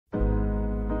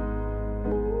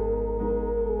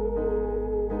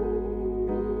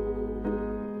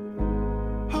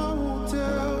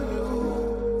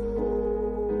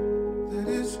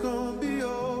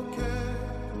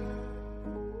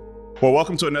Well,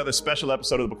 welcome to another special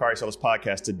episode of the Bakari Sellers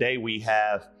Podcast. Today we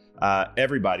have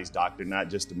everybody's doctor, not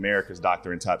just America's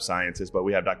doctor and top scientist, but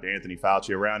we have Dr. Anthony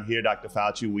Fauci. Around here, Dr.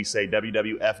 Fauci, we say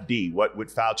WWFD. What would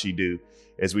Fauci do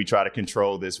as we try to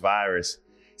control this virus?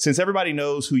 Since everybody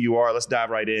knows who you are, let's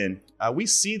dive right in. We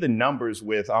see the numbers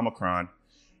with Omicron.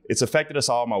 It's affected us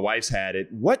all. My wife's had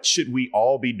it. What should we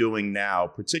all be doing now,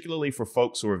 particularly for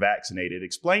folks who are vaccinated?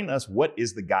 Explain to us what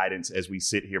is the guidance as we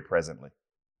sit here presently.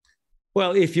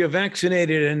 Well, if you're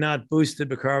vaccinated and not boosted,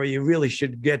 Bakari, you really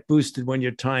should get boosted when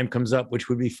your time comes up, which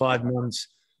would be 5 months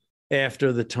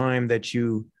after the time that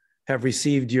you have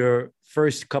received your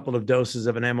first couple of doses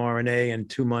of an mRNA and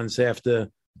 2 months after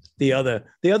the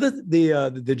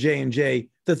J&J.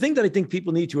 The thing that I think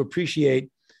people need to appreciate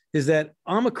is that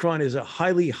Omicron is a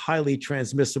highly, highly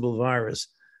transmissible virus.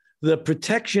 The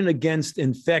protection against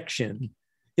infection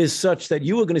is such that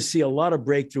you are going to see a lot of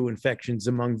breakthrough infections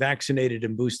among vaccinated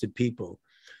and boosted people.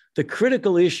 The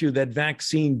critical issue that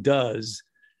vaccine does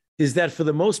is that for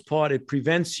the most part, it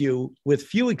prevents you, with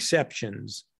few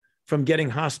exceptions, from getting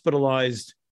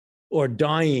hospitalized or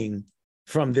dying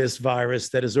from this virus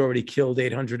that has already killed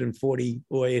 840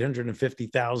 or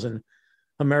 850,000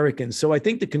 Americans. So I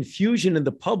think the confusion in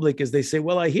the public is they say,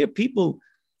 well, I hear people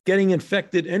getting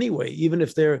infected anyway, even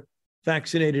if they're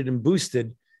vaccinated and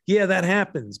boosted. Yeah, that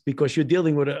happens because you're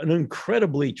dealing with an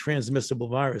incredibly transmissible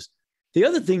virus. The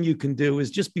other thing you can do is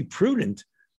just be prudent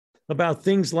about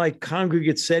things like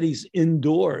congregate settings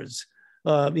indoors.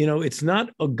 It's not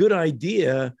a good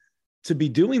idea to be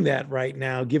doing that right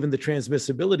now, given the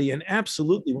transmissibility. And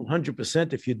absolutely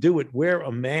 100%, if you do it, wear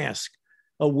a mask,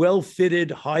 a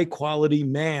well-fitted, high-quality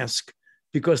mask,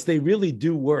 because they really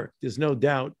do work. There's no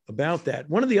doubt about that.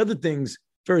 One of the other things,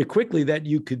 very quickly, that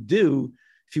you could do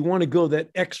if you want to go that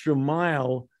extra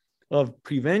mile of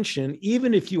prevention,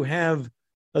 even if you have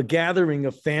a gathering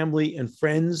of family and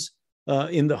friends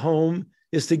in the home,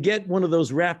 is to get one of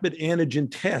those rapid antigen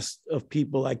tests of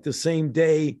people like the same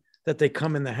day that they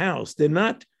come in the house. They're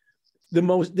not like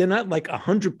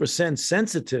 100%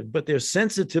 sensitive, but they're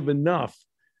sensitive enough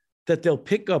that they'll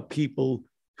pick up people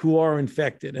who are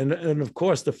infected. And of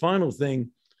course, the final thing,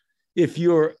 if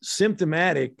you're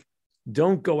symptomatic,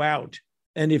 don't go out.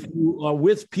 And if you are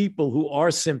with people who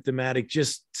are symptomatic,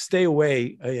 just stay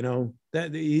away.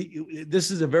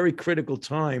 This is a very critical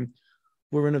time.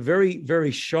 We're in a very,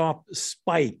 very sharp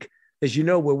spike. As you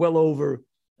know, we're well over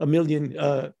 1 million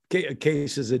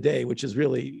cases a day, which is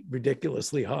really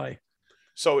ridiculously high.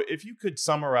 So if you could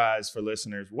summarize for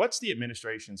listeners, what's the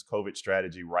administration's COVID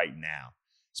strategy right now?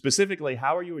 Specifically,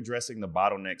 how are you addressing the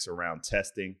bottlenecks around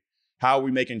testing? How are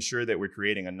we making sure that we're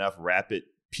creating enough rapid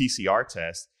PCR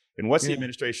tests? And what's the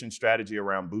administration's strategy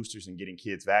around boosters and getting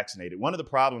kids vaccinated? One of the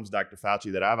problems, Dr.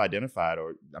 Fauci, that I've identified,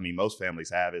 most families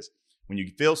have, is when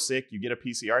you feel sick, you get a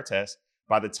PCR test.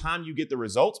 By the time you get the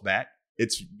results back,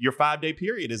 it's your 5-day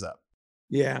period is up.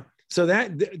 Yeah. So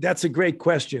that's a great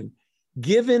question.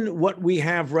 Given what we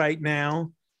have right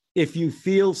now, if you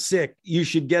feel sick, you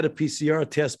should get a PCR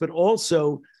test. But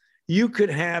also, you could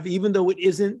have, even though it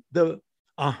isn't the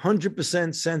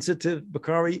 100% sensitive,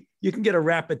 Bakari, you can get a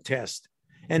rapid test.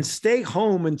 And stay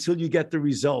home until you get the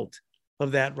result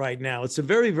of that right now. It's a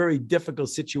very, very difficult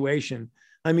situation.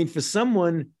 I mean, for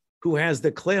someone who has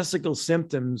the classical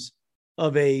symptoms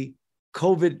of a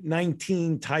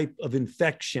COVID-19 type of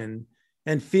infection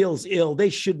and feels ill, they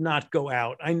should not go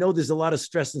out. I know there's a lot of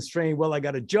stress and strain. Well, I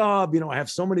got a job, I have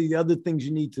so many other things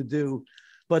you need to do.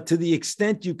 But to the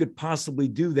extent you could possibly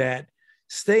do that,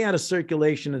 stay out of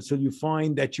circulation until you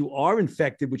find that you are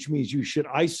infected, which means you should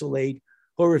isolate.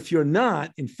 Or if you're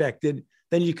not infected,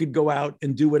 then you could go out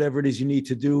and do whatever it is you need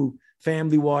to do,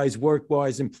 family-wise,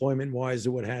 work-wise, employment-wise,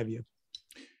 or what have you.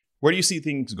 Where do you see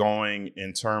things going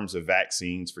in terms of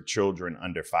vaccines for children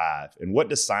under 5? And what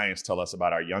does science tell us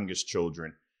about our youngest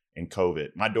children in COVID?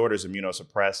 My daughter's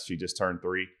immunosuppressed. She just turned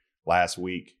 3 last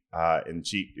week, and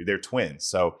they're twins.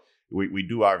 So we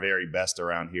do our very best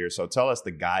around here. So tell us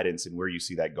the guidance and where you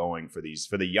see that going for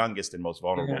the youngest and most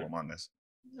vulnerable among us.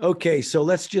 Okay, so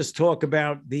let's just talk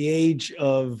about the age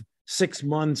of 6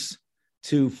 months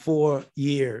to 4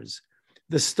 years.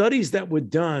 The studies that were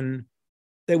done,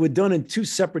 they were done in 2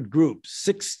 separate groups,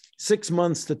 six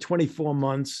months to 24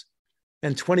 months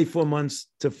and 24 months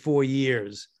to 4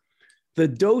 years. The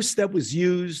dose that was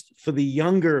used for the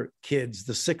younger kids,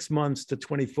 the 6 months to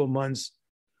 24 months,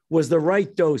 was the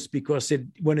right dose because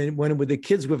when the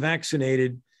kids were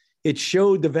vaccinated, it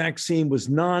showed the vaccine was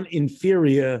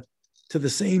non-inferior to the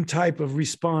same type of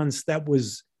response that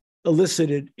was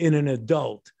elicited in an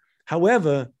adult.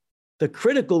 However, the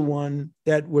critical one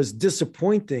that was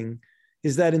disappointing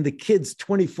is that in the kids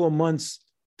 24 months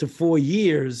to 4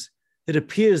 years, it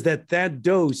appears that that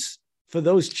dose for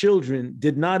those children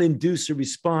did not induce a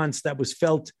response that was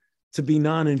felt to be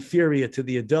non-inferior to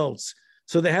the adults.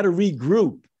 So they had to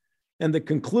regroup. And the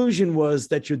conclusion was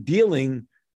that you're dealing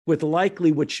with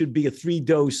likely what should be a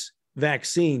 3-dose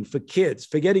vaccine for kids,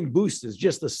 forgetting boosters,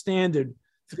 just a standard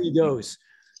 3-dose.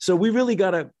 So we really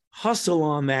got to hustle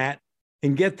on that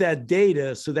and get that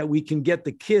data so that we can get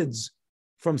the kids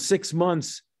from 6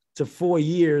 months to 4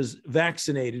 years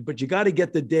vaccinated. But you got to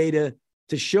get the data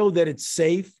to show that it's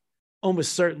safe.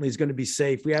 Almost certainly is going to be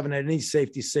safe. We haven't had any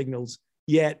safety signals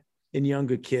yet in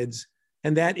younger kids,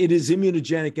 and that it is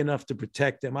immunogenic enough to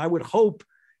protect them. I would hope,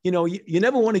 you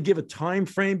never want to give a time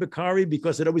frame, Bakari,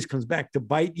 because it always comes back to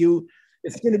bite you.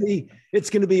 It's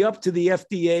going to be up to the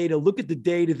FDA to look at the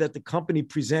data that the company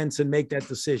presents and make that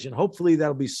decision. Hopefully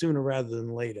that'll be sooner rather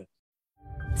than later.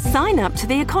 Sign up to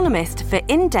The Economist for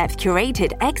in-depth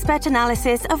curated expert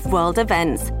analysis of world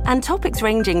events and topics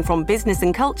ranging from business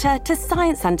and culture to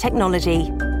science and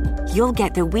technology. You'll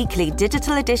get the weekly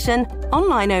digital edition,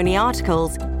 online-only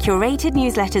articles, curated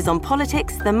newsletters on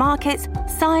politics, the markets,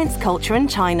 science, culture, and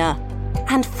China,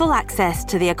 and full access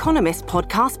to The Economist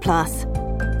Podcast Plus.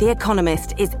 The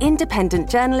Economist is independent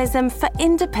journalism for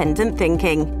independent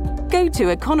thinking. Go to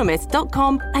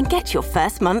economist.com and get your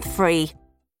first month free.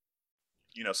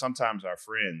 Sometimes our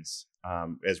friends,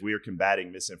 as we are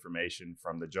combating misinformation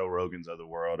from the Joe Rogans of the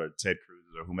world or Ted Cruz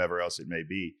or whomever else it may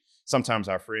be, sometimes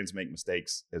our friends make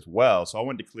mistakes as well. So I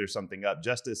wanted to clear something up.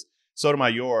 Justice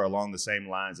Sotomayor, along the same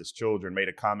lines as children, made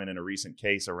a comment in a recent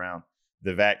case around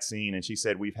the vaccine. And she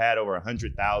said, we've had over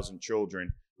 100,000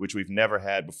 children, which we've never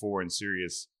had before in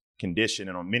serious condition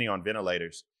and many on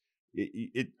ventilators.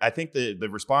 I think the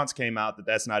response came out that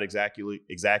that's not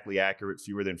exactly accurate.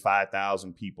 Fewer than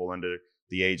 5,000 people under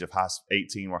the age of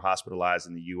 18 were hospitalized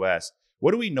in the U.S.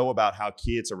 What do we know about how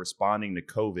kids are responding to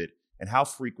COVID, and how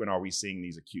frequent are we seeing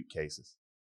these acute cases?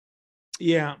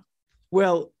 Yeah,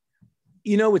 well,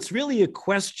 it's really a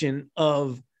question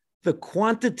of the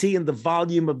quantity and the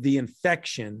volume of the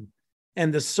infection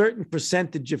and the certain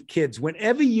percentage of kids.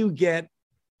 Whenever you get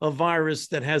a virus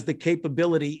that has the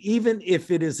capability, even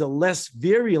if it is a less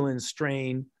virulent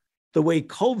strain, the way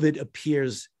COVID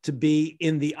appears to be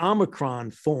in the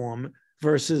Omicron form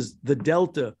versus the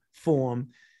Delta form,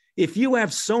 if you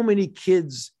have so many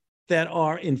kids that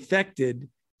are infected,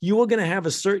 you are going to have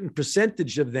a certain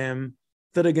percentage of them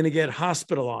that are going to get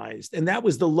hospitalized. And that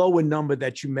was the lower number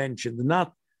that you mentioned,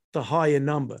 not the higher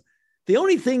number. The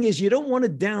only thing is you don't want to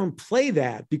downplay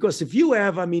that, because if you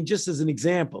have, just as an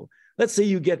example, let's say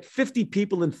you get 50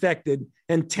 people infected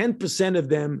and 10% of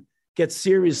them get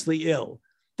seriously ill.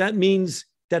 That means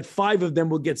that 5 of them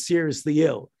will get seriously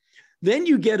ill. Then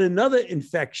you get another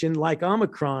infection like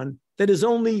Omicron that is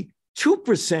only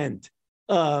 2%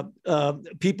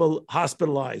 people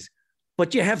hospitalized,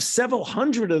 but you have several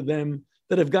hundred of them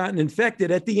that have gotten infected.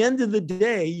 At the end of the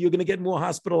day, you're going to get more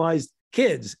hospitalized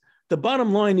kids. The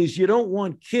bottom line is you don't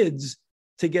want kids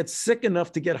to get sick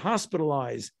enough to get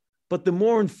hospitalized, but the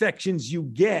more infections you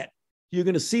get, you're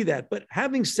going to see that. But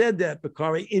having said that,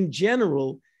 Bakari, in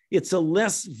general, it's a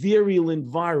less virulent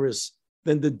virus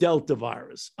than the Delta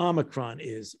virus. Omicron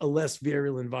is a less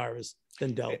virulent virus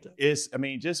than Delta.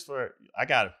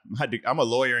 I'm a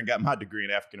lawyer and got my degree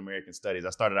in African-American studies.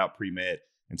 I started out pre-med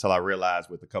until I realized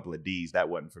with a couple of D's that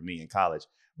wasn't for me in college.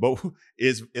 But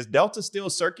is Delta still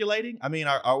circulating?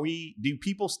 Do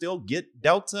people still get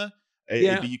Delta?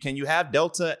 Yeah. Can you have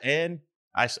Delta? And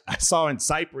I saw in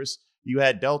Cyprus, you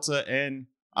had Delta and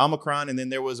Omicron, and then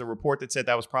there was a report that said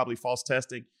that was probably false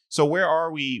testing. So where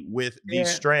are we with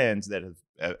these strands that have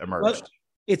emerged? Well,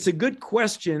 it's a good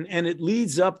question, and it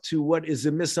leads up to what is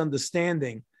a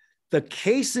misunderstanding. The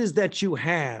cases that you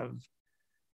have,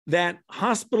 that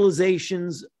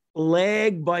hospitalizations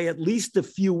lag by at least a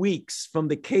few weeks from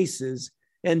the cases,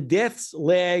 and deaths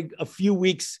lag a few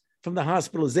weeks from the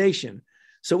hospitalization.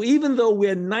 So even though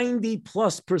we're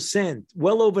 90+%,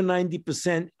 well over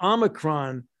 90%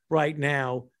 Omicron right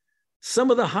now,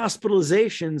 some of the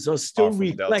hospitalizations are still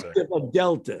reflective of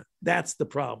Delta. That's the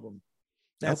problem.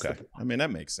 Okay.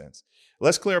 That makes sense.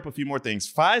 Let's clear up a few more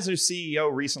things. Pfizer's CEO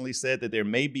recently said that there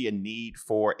may be a need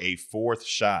for a 4th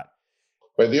shot.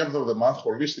 By the end of the month,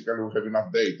 holistically, we have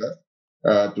enough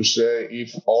data to say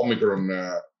if Omicron,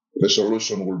 the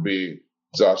solution will be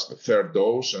just the 3rd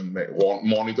dose and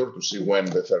monitor to see when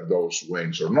the 3rd dose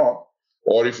wanes or not,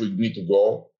 or if we need to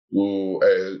go to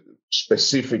a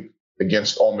specific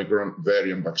against Omicron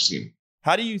variant vaccine.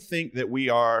 How do you think that we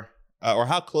are, or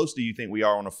how close do you think we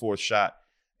are on a 4th shot?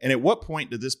 And at what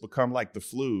point does this become like the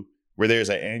flu, where there's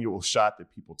an annual shot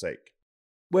that people take?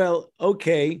 Well,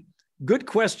 okay, good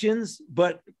questions,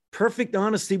 but perfect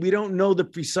honesty, we don't know the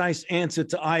precise answer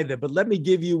to either. But let me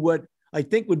give you what I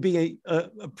think would be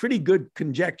a pretty good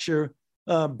conjecture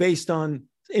based on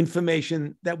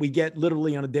information that we get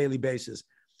literally on a daily basis.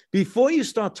 Before you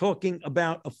start talking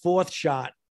about a fourth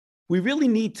shot, we really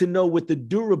need to know what the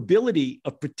durability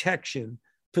of protection,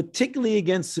 particularly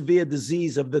against severe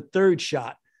disease, of the third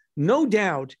shot. No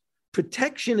doubt,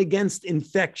 protection against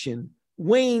infection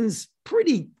wanes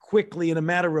pretty quickly in a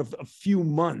matter of a few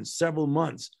months, several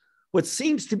months. What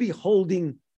seems to be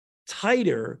holding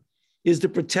tighter is the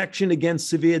protection against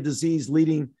severe disease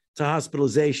leading to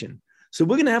hospitalization. So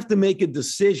we're going to have to make a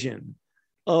decision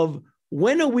of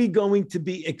when are we going to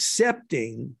be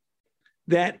accepting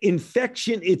that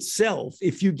infection itself,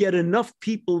 if you get enough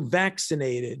people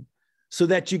vaccinated so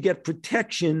that you get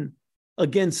protection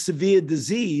against severe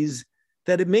disease,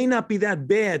 that it may not be that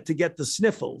bad to get the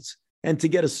sniffles and to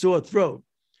get a sore throat.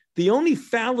 The only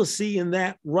fallacy in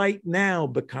that right now,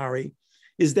 Bakari,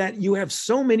 is that you have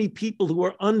so many people who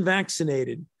are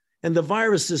unvaccinated and the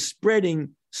virus is spreading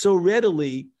so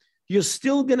readily, you're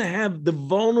still going to have the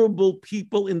vulnerable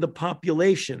people in the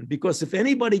population, because if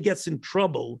anybody gets in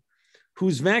trouble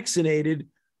who's vaccinated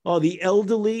are the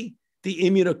elderly, the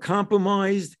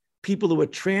immunocompromised, people who are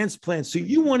transplants. So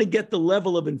you want to get the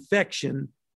level of infection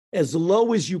as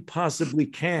low as you possibly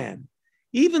can,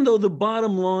 even though the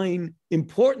bottom line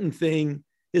important thing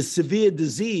is severe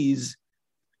disease.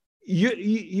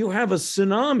 You have a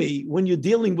tsunami when you're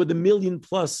dealing with 1 million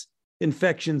plus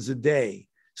infections a day.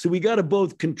 So we got to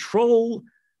both control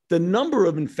the number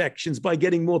of infections by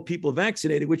getting more people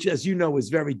vaccinated, which, as you know, is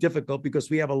very difficult because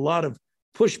we have a lot of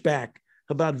pushback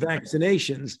about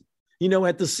vaccinations,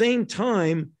 at the same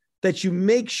time that you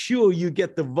make sure you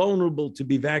get the vulnerable to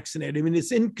be vaccinated. I mean,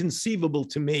 it's inconceivable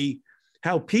to me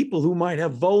how people who might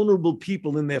have vulnerable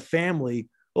people in their family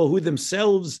or who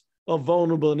themselves are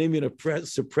vulnerable and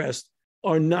immunosuppressed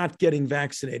are not getting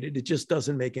vaccinated. It just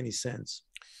doesn't make any sense.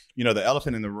 The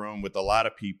elephant in the room with a lot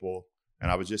of people, and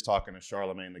I was just talking to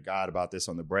Charlamagne the God about this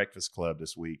on the Breakfast Club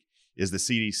this week, is the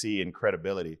CDC and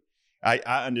credibility. I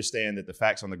understand that the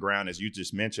facts on the ground, as you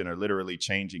just mentioned, are literally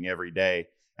changing every day.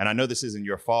 And I know this isn't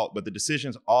your fault, but the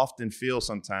decisions often feel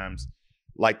sometimes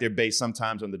like they're based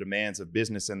sometimes on the demands of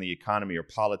business and the economy or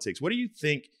politics. What do you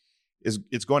think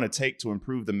it's going to take to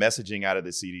improve the messaging out of the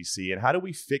CDC? And how do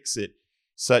we fix it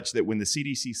such that when the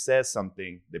CDC says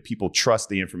something, that people trust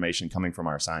the information coming from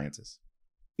our scientists?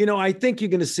 I think you're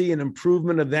going to see an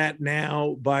improvement of that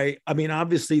now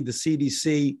obviously the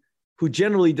CDC, who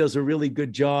generally does a really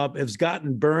good job, has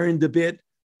gotten burned a bit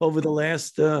over the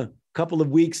last couple of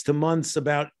weeks to months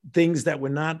about things that were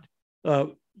not,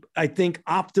 I think,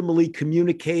 optimally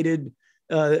communicated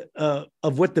of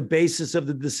what the basis of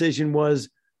the decision was.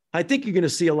 I think you're going to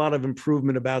see a lot of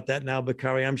improvement about that now,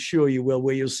 Bakari. I'm sure you will,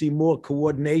 where you'll see more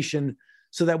coordination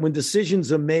so that when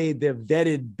decisions are made, they're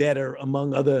vetted better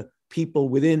among other people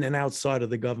within and outside of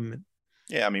the government.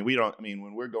 Yeah, when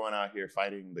we're going out here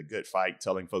fighting the good fight,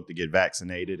 telling folk to get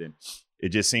vaccinated, and it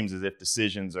just seems as if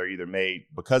decisions are either made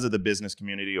because of the business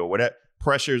community or whatever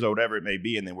pressures or whatever it may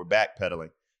be, and then we're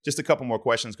backpedaling. Just a couple more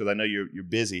questions because I know you're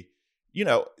busy.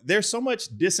 There's so much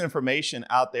disinformation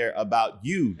out there about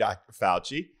you, Dr.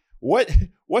 Fauci.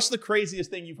 What's the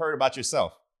craziest thing you've heard about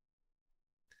yourself?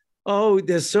 Oh,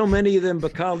 there's so many of them,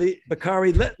 Bakari.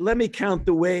 Let me count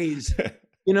the ways.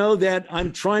 That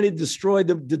I'm trying to destroy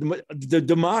the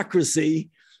democracy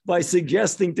by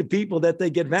suggesting to people that they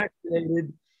get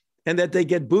vaccinated and that they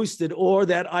get boosted, or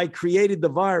that I created the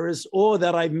virus, or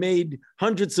that I've made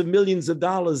hundreds of millions of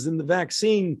dollars in the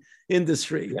vaccine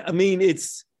industry. I mean,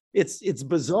 it's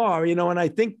bizarre, and I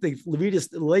think the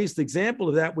latest example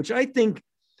of that, which I think,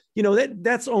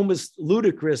 that's almost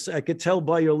ludicrous. I could tell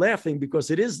by your laughing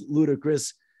because it is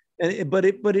ludicrous, but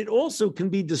it also can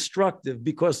be destructive,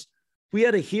 because we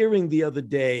had a hearing the other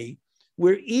day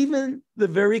where even the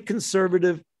very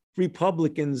conservative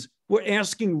Republicans were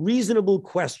asking reasonable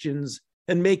questions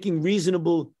and making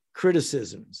reasonable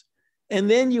criticisms. And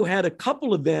then you had a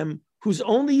couple of them whose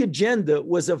only agenda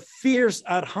was a fierce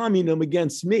ad hominem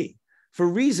against me for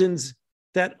reasons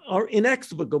that are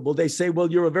inexplicable. They say, well,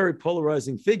 you're a very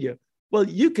polarizing figure. Well,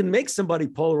 you can make somebody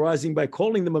polarizing by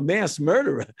calling them a mass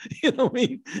murderer.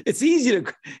 It's easy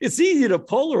to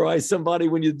polarize somebody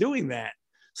when you're doing that.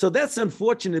 So that's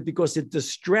unfortunate because it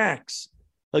distracts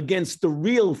against the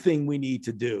real thing we need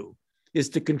to do, is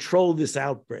to control this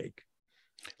outbreak.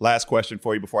 Last question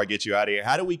for you before I get you out of here.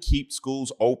 How do we keep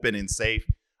schools open and safe?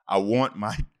 I want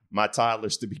my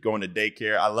toddlers to be going to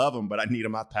daycare. I love them, but I need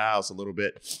them out the house a little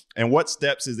bit. And what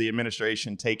steps is the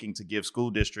administration taking to give school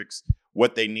districts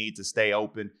what they need to stay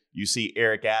open. You see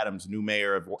Eric Adams, new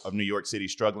mayor of New York City,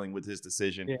 struggling with his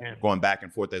decision, going back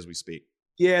and forth as we speak.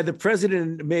 Yeah, the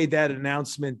president made that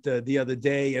announcement the other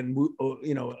day, and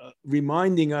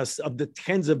reminding us of the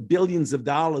tens of billions of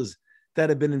dollars that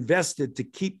have been invested to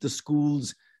keep the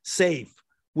schools safe,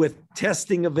 with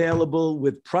testing available,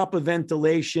 with proper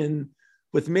ventilation,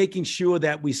 with making sure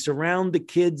that we surround the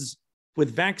kids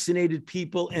with vaccinated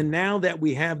people. And now that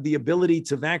we have the ability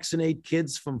to vaccinate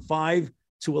kids from 5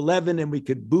 to 11, and we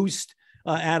could boost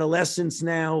adolescents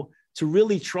now to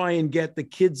really try and get the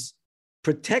kids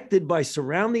protected by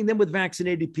surrounding them with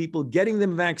vaccinated people, getting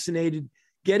them vaccinated,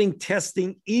 getting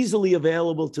testing easily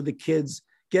available to the kids,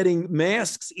 getting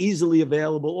masks easily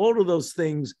available. All of those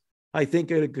things, I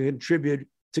think, are going to contribute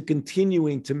to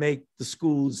continuing to make the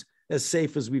schools as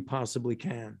safe as we possibly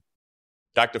can.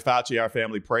 Dr. Fauci, our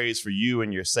family prays for you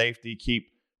and your safety.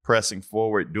 Keep pressing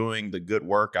forward, doing the good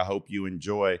work. I hope you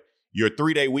enjoy your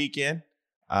 3-day weekend.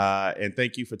 And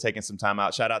thank you for taking some time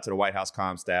out. Shout out to the White House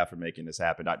comm staff for making this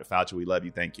happen. Dr. Fauci, we love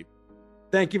you. Thank you.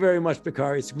 Thank you very much,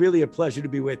 Bakari. It's really a pleasure to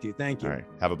be with you. Thank you. All right.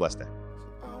 Have a blessed day.